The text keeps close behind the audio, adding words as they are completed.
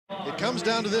It comes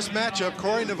down to this matchup,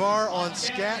 Corey Navarre on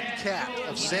Skat Kat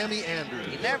of Sammy Andrews.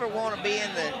 You never want to be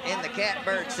in the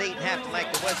catbird seat and have to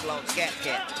make the whistle on Skat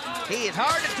Kat. He is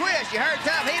hard to twist. You heard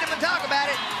Tough Hedeman talk about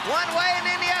it. One way and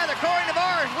then the other. Corey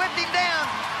Navarre has whipped him down.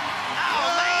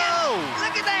 Oh, man.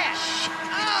 Look at that.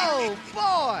 Oh,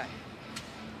 boy.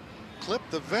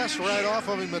 Clipped the vest right off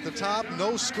of him at the top.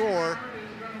 No score.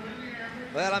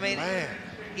 Well, I mean,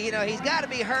 you know, he's got to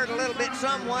be hurt a little bit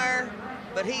somewhere,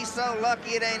 but he's so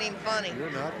lucky it ain't even funny.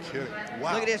 You're not kidding.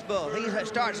 Wow. Look at this bull. He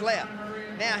starts left.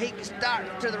 Now he can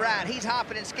start to the right. He's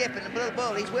hopping and skipping. The little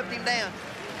bull, he's whipped him down.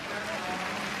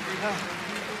 Oh,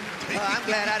 I'm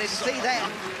glad I didn't see that.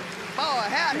 Boy,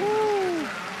 howdy. Woo.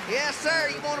 Yes, sir.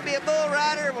 You want to be a bull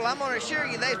rider? Well, I'm going to assure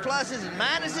you there's pluses and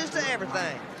minuses to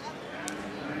everything.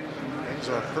 Things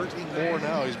are hurting more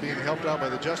now. He's being helped out by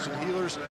the Justin Healers.